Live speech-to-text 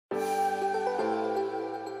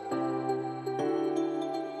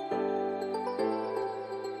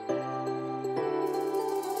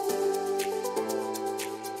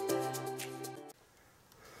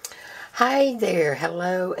Hi there,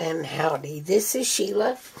 hello and howdy. This is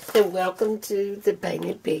Sheila and welcome to the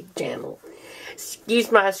Painted Pig channel.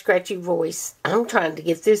 Excuse my scratchy voice. I'm trying to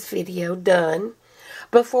get this video done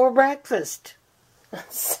before breakfast.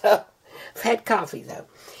 So, I've had coffee though.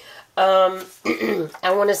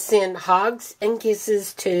 I want to send hugs and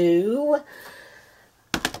kisses to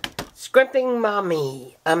Scrimping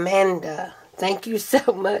Mommy, Amanda. Thank you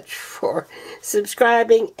so much for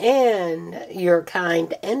subscribing and your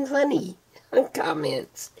kind and funny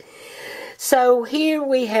comments. So here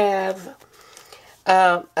we have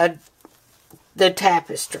the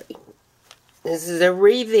Tapestry. This is a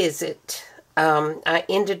revisit. I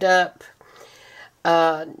ended up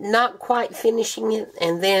not quite finishing it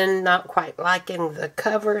and then not quite liking the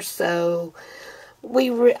cover, so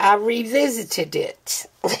I revisited it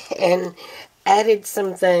and added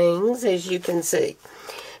some things, as you can see.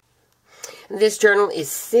 This journal is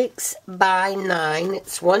 6 by 9.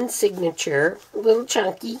 It's one signature, a little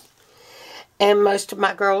chunky, and most of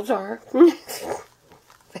my girls are. They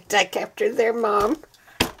take after their mom.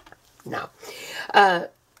 No. I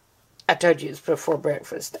told you it's before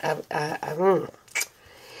breakfast.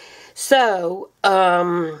 So,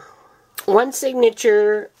 one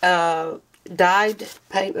signature dyed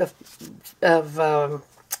paper of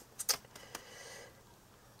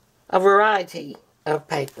a variety of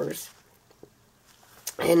papers,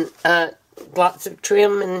 and lots of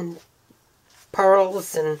trim and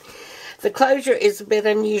pearls, and the closure is a bit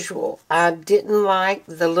unusual. I didn't like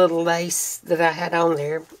the little lace that I had on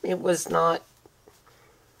there. It was not,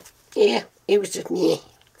 it was just,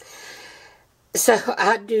 So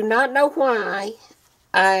I do not know why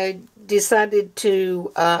I decided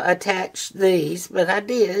to attach these, but I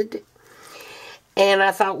did. And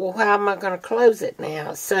I thought, well, how am I going to close it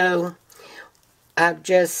now? So I've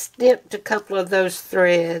just snipped a couple of those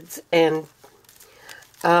threads and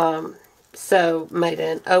so made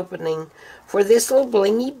an opening for this little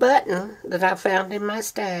blingy button that I found in my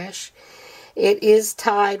stash. It is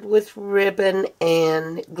tied with ribbon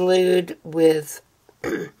and glued with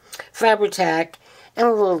Fabri-Tac and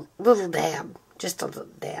a little dab, just a little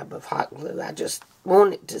dab of hot glue. I just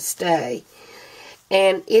want it to stay.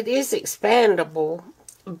 And it is expandable,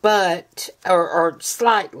 but, or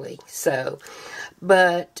slightly so,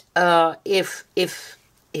 but if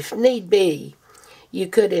need be, you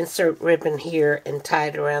could insert ribbon here and tie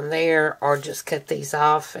it around there, or just cut these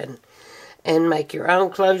off and make your own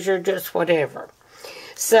closure, just whatever.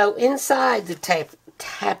 So inside the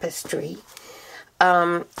tapestry,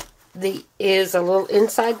 is a little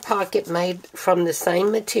inside pocket made from the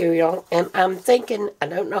same material, and I'm thinking, I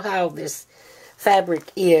don't know how this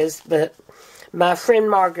fabric is, but my friend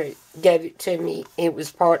Margaret gave it to me. It was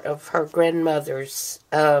part of her grandmother's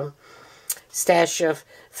stash of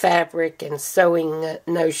fabric and sewing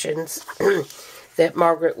notions that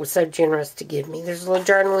Margaret was so generous to give me. There's a little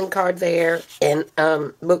journaling card there and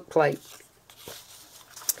book plate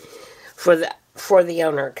for the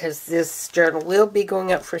owner, because this journal will be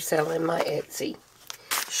going up for sale in my Etsy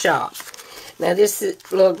shop. Now this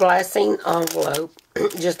little glassine envelope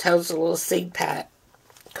just holds a little seed pack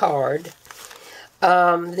card.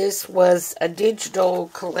 This was a digital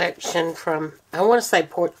collection from, I want to say,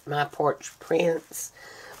 my porch prints,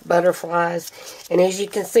 butterflies. And as you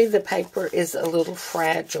can see, the paper is a little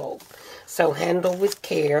fragile, so handle with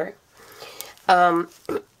care. And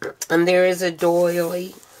there is a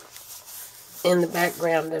doily in the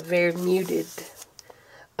background, a very muted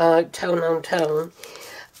tone on tone.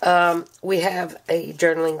 We have a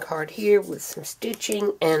journaling card here with some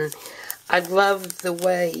stitching, and I love the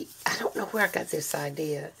way, I don't know where I got this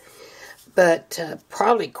idea, but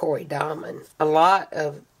probably Cori Dahmen. A lot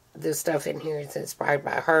of the stuff in here is inspired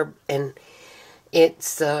by her, and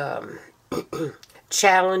it's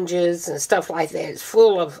challenges and stuff like that. It's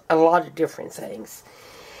full of a lot of different things.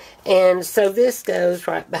 And so this goes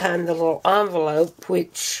right behind the little envelope,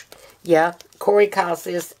 which, yeah, Cori calls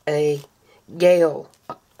this a Gale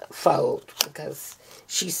fold, because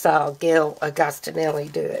she saw Gail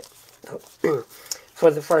Agostinelli do it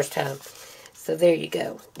for the first time. So there you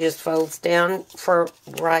go. Just folds down for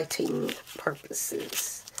writing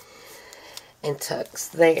purposes and tucks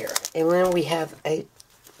there. And then we have a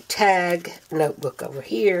tag notebook over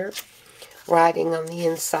here, writing on the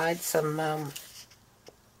inside some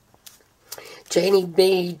Janie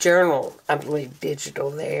B journal, I believe, digital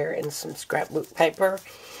there, and some scrapbook paper.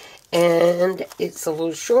 And it's a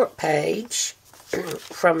little short page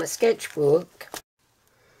from a sketchbook.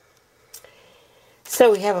 So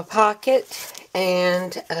we have a pocket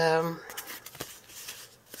and a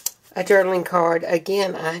journaling card.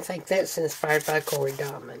 Again, I think that's inspired by Cori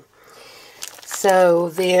Dahmen. So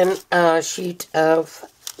then a sheet of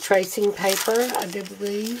tracing paper, I do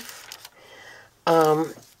believe.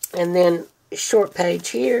 And then a short page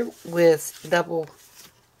here with double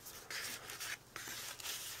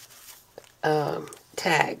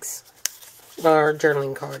tags or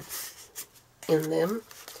journaling cards in them.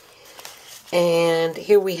 And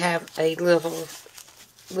here we have a little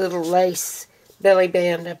lace belly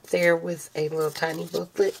band up there with a little tiny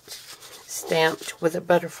booklet stamped with a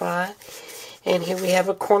butterfly. And here we have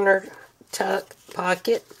a corner tuck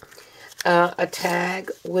pocket, a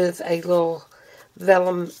tag with a little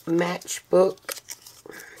vellum matchbook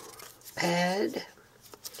pad,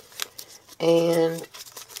 and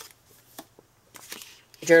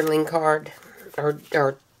journaling card, or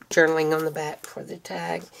journaling on the back for the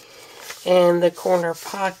tag. And the corner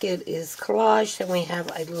pocket is collaged, and we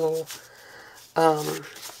have a little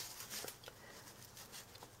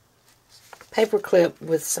paper clip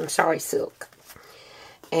with some sari silk.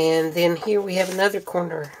 And then here we have another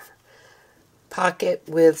corner pocket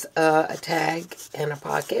with a tag and a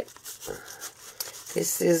pocket.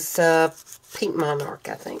 This is Pink Monarch,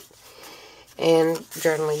 I think. And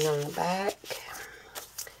journaling on the back.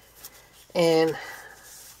 And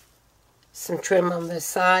some trim on the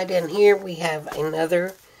side. And here we have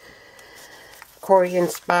another Cori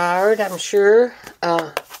inspired, I'm sure,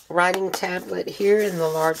 writing tablet here in the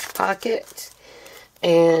large pocket.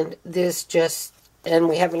 And this just, and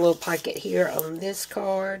we have a little pocket here on this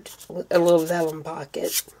card, a little vellum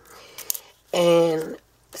pocket, and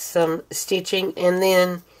some stitching, and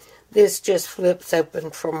then this just flips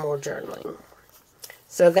open for more journaling.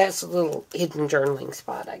 So that's a little hidden journaling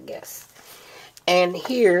spot, I guess. And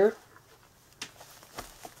here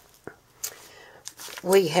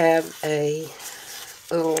we have a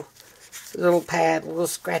little pad, a little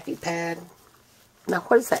scrappy pad. Now,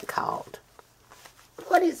 what is that called?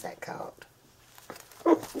 What is that called?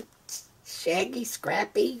 Shaggy,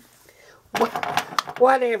 scrappy,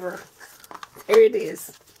 whatever. There it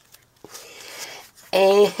is.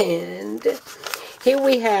 And here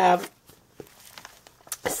we have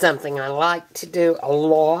something I like to do a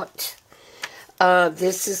lot.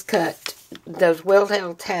 This is cut. Those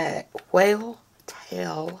whale tail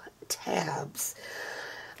tabs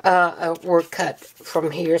were cut from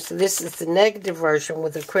here. So this is the negative version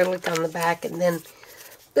with acrylic on the back, and then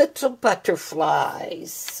little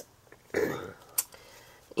butterflies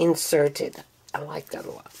inserted. I like that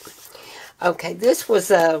a lot. Okay, this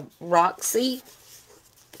was a Roxy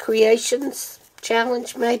Creations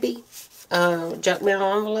challenge, maybe. Junk mail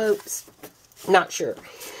envelopes. Not sure.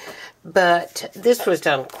 But this was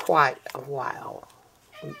done quite a while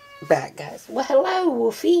back, guys. Well, hello,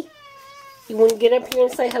 Wolfie. You want to get up here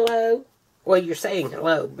and say hello? Well, you're saying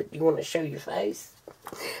hello, but you want to show your face?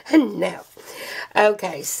 No.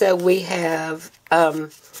 Okay, so we have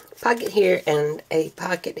pocket here and a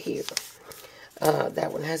pocket here.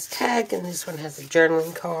 That one has a tag, and this one has a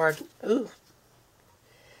journaling card. Ooh.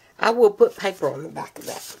 I will put paper on the back of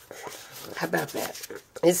that. How about that?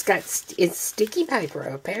 It's sticky paper,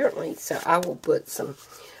 apparently, so I will put some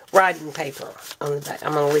writing paper on the back.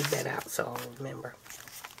 I'm going to leave that out so I'll remember.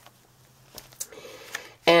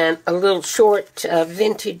 And a little short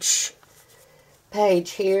vintage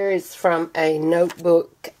page here is from a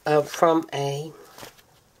notebook from a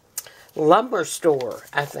lumber store,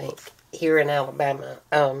 I think, here in Alabama,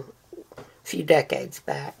 a few decades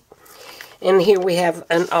back. And here we have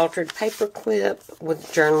an altered paper clip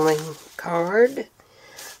with journaling card.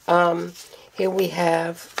 Here we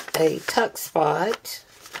have a tuck spot.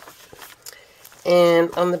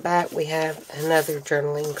 And on the back we have another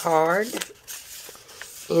journaling card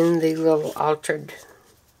in the little altered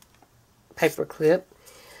paper clip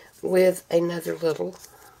with another little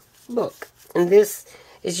book. And this,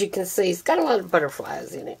 as you can see, it's got a lot of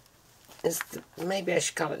butterflies in it. Maybe I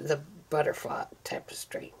should call it the butterfly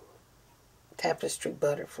tapestry. Tapestry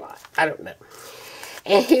butterfly. I don't know.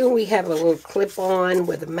 And here we have a little clip-on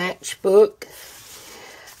with a matchbook.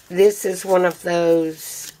 This is one of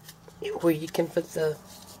those where you can put the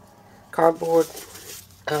cardboard.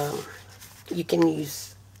 You can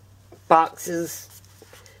use boxes,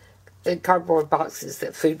 cardboard boxes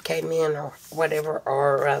that food came in or whatever,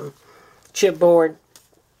 or chipboard.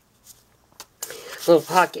 Little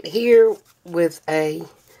pocket here with a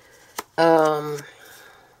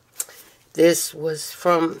this was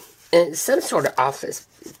from some sort of office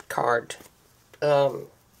card. Not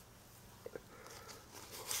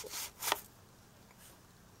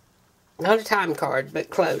a time card, but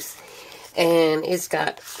close. And it's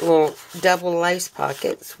got little double lace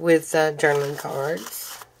pockets with journaling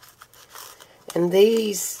cards. And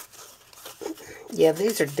these Yeah,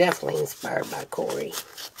 these are definitely inspired by Cori.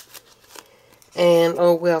 And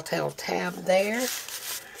a well-tailed tab there.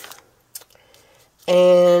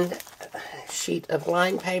 And a sheet of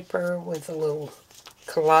line paper with a little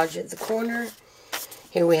collage at the corner.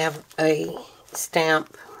 Here we have a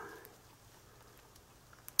stamp.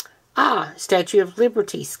 Statue of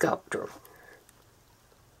Liberty sculptor.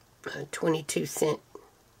 A 22-cent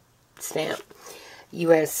stamp.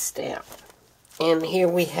 U.S. stamp. And here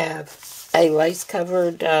we have a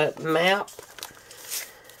lace-covered map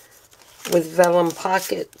with vellum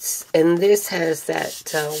pockets. And this has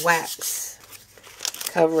that wax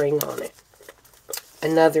covering on it.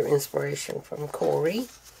 Another inspiration from Cori.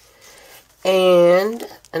 And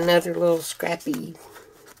another little scrappy,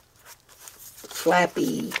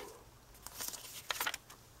 flappy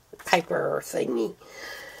paper thingy.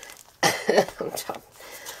 On top.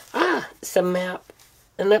 It's a map.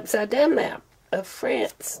 An upside-down map of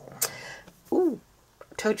France. Ooh,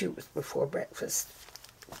 I told you it was before breakfast.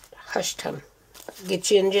 Hush, Tom. Get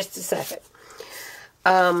you in just a second.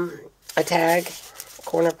 A tag,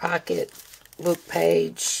 corner pocket, book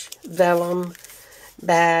page, vellum,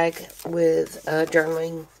 bag with a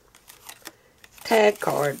journaling tag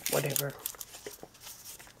card, whatever.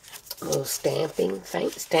 A little stamping,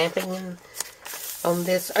 faint stamping on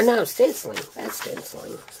this. Or no, stenciling. That's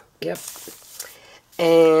stenciling. Yep.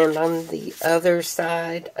 And on the other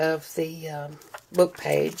side of the book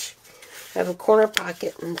page, I have a corner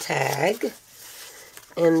pocket and tag.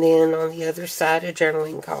 And then on the other side, a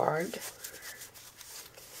journaling card.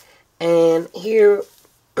 And here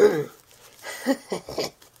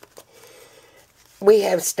we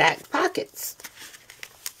have stacked pockets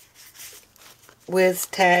with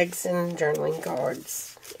tags and journaling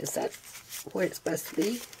cards. Is that where it's supposed to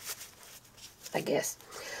be? I guess.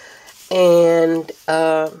 And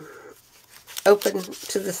open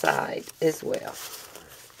to the side as well.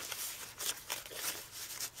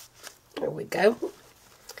 There we go.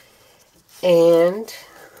 And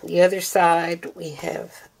the other side, we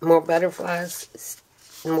have more butterflies,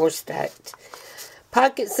 more stacked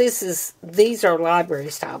pockets. These are library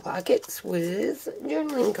style pockets with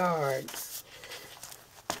journaling cards.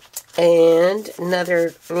 And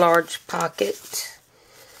another large pocket.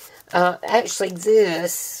 Actually,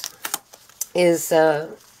 this is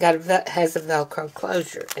has a Velcro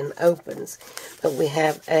closure and opens, but we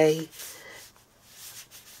have a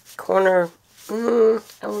corner. I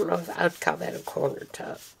don't know if I'd call that a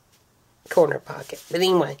corner pocket. But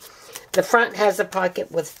anyway, the front has a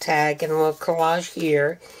pocket with a tag and a little collage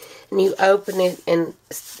here. And you open it and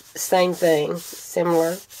same thing,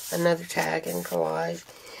 similar, another tag and collage.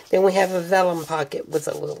 Then we have a vellum pocket with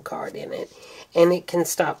a little card in it. And it can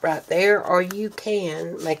stop right there, or you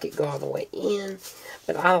can make it go all the way in.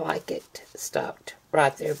 But I like it stopped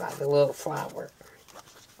right there by the little flower.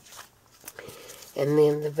 And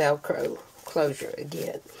then the Velcro closure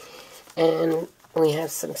again. And we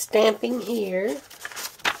have some stamping here.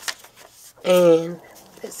 And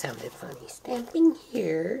that sounded funny. Stamping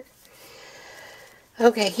here.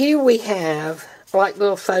 Okay, here we have like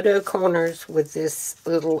little photo corners with this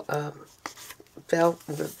little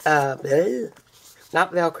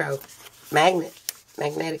not Velcro,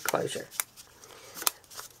 magnetic closure.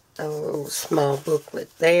 A little small booklet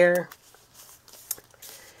there.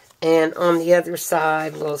 And on the other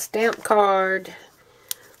side, a little stamp card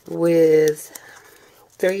with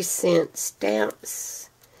 3-cent stamps.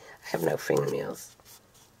 I have no fingernails.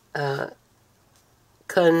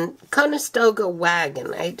 Conestoga Wagon,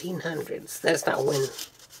 1800s. That's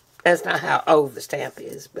not how old the stamp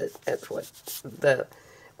is, but that's what the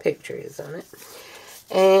picture is on it.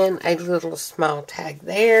 And a little small tag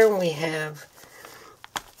there. We have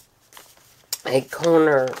a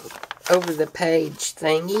corner over the page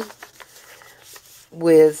thingy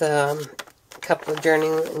with a couple of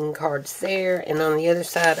journaling cards there. And on the other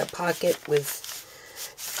side, a pocket with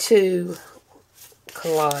 2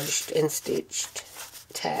 collaged and stitched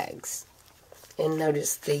tags. And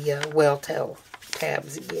notice the well-tailed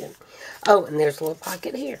tabs again. Oh, and there's a little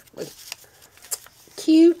pocket here.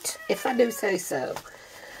 Cute, if I do say so.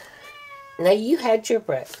 Now, you had your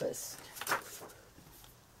breakfast.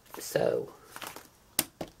 So,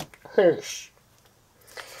 hush.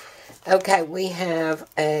 Okay, we have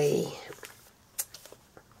a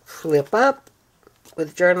flip up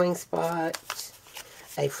with journaling spot.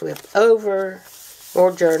 A flip over.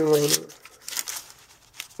 More journaling.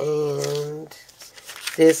 And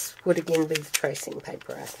this would again be the tracing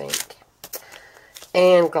paper, I think.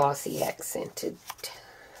 And glossy accented,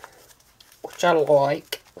 which I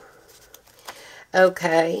like.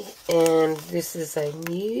 Okay, and this is a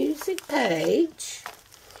music page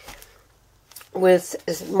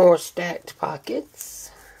with more stacked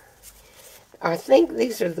pockets. I think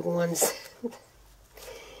these are the ones.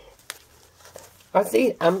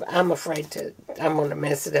 I'm afraid I'm going to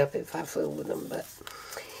mess it up if I fool with them, but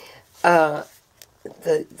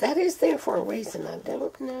that is there for a reason. I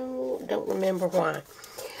don't remember why.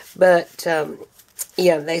 But,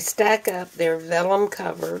 yeah, they stack up. They're vellum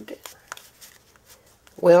covered.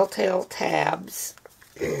 Well-tailed tabs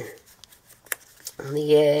on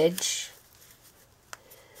the edge.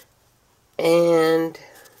 And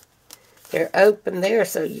they're open there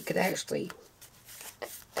so you could actually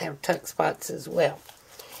have tuck spots as well.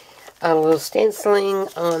 A little stenciling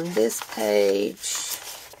on this page.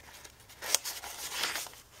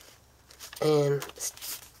 And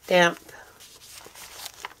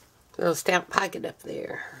little stamp pocket up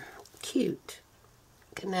there. Cute.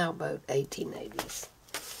 Canal boat, 1880s.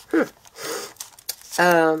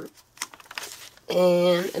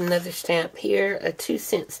 And another stamp here, a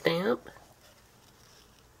 2-cent stamp.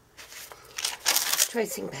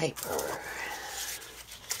 Tracing paper.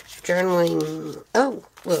 Journaling. Oh,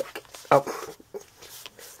 look. Oh.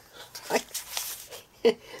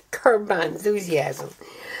 Curb my enthusiasm.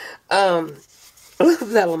 A little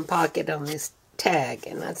vellum pocket on this tag,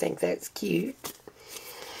 and I think that's cute.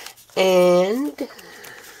 And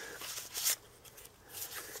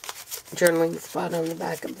journaling spot on the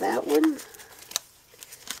back of that one.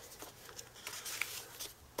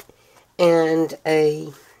 And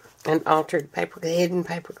an altered hidden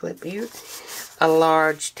paper clip here. A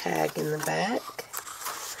large tag in the back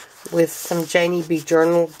with some Janie B.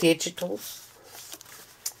 Journal digitals.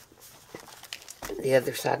 The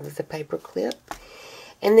other side of the paper clip.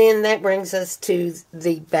 And then that brings us to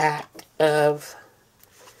the back of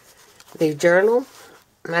the journal.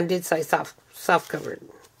 And I did say soft covered,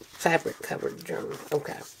 fabric covered journal.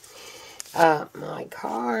 Okay. My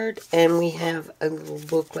card. And we have a little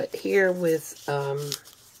booklet here with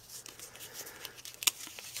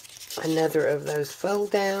another of those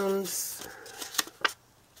fold downs.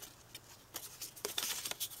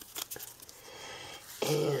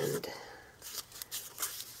 And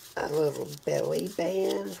a little belly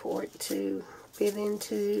band for it to fit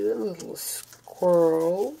into. A little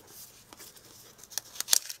squirrel.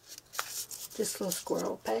 Just a little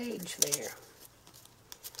squirrel page there.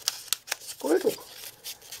 Squirtle.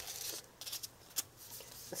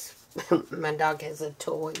 My dog has a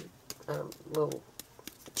toy, little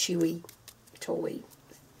chewy toy.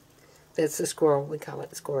 That's a squirrel. We call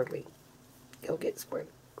it Squirrely. Go get Squirrely,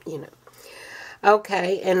 you know.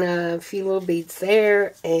 Okay, and a few little beads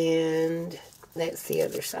there, and that's the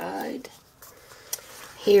other side.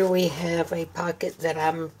 Here we have a pocket that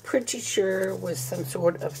I'm pretty sure was some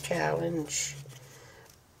sort of challenge,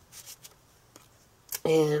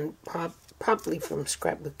 and probably from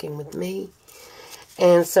scrapbooking with me.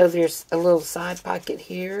 And so there's a little side pocket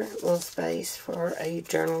here, a little space for a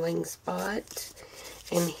journaling spot.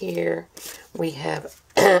 And here we have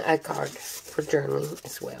a card for journaling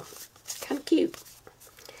as well. Kind of cute.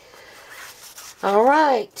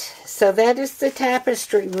 Alright, so that is the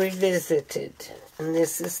Tapestry Revisited. And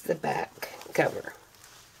this is the back cover.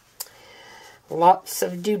 Lots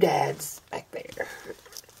of doodads back there.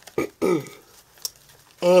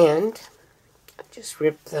 And I just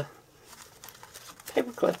ripped the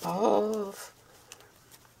paper clip off.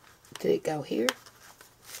 Did it go here?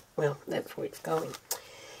 Well, that's where it's going.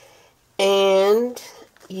 And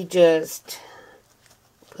you just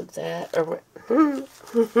put that around.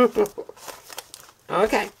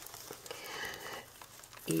 Okay.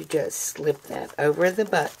 You just slip that over the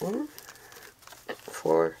button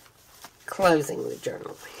for closing the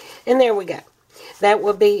journal. And there we go. That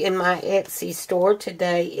will be in my Etsy store.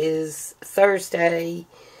 Today is Thursday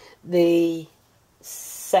the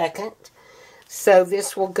 2nd. So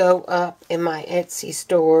this will go up in my Etsy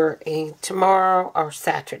store tomorrow or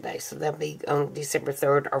Saturday. So that'll be on December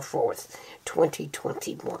 3rd or 4th,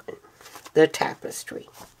 2021. The Tapestry.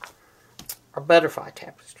 Or Butterfly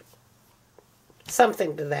Tapestry.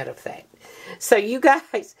 Something to that effect. So you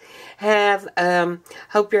guys have,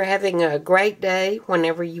 hope you're having a great day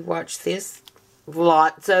whenever you watch this.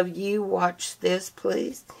 Lots of you watch this,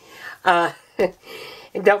 please.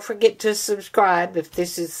 And don't forget to subscribe if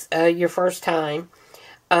this is your first time.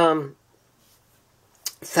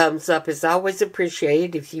 Thumbs up is always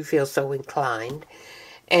appreciated if you feel so inclined.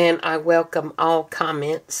 And I welcome all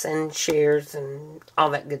comments and shares and all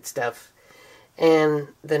that good stuff. And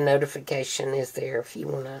the notification is there if you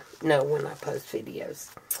want to know when I post videos.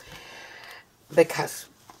 Because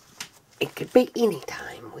it could be any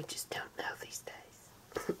time. We just don't know these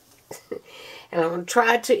days. And I'm going to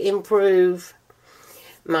try to improve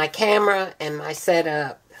my camera and my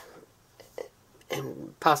setup,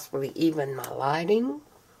 and possibly even my lighting.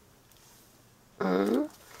 There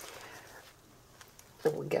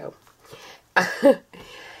we go.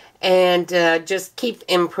 And just keep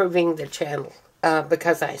improving the channel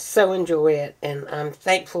because I so enjoy it, and I'm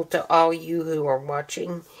thankful to all you who are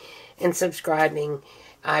watching and subscribing.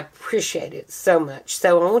 I appreciate it so much.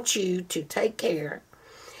 So I want you to take care,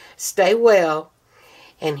 stay well,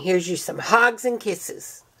 and here's you some hugs and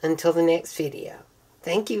kisses until the next video.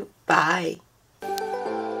 Thank you. Bye.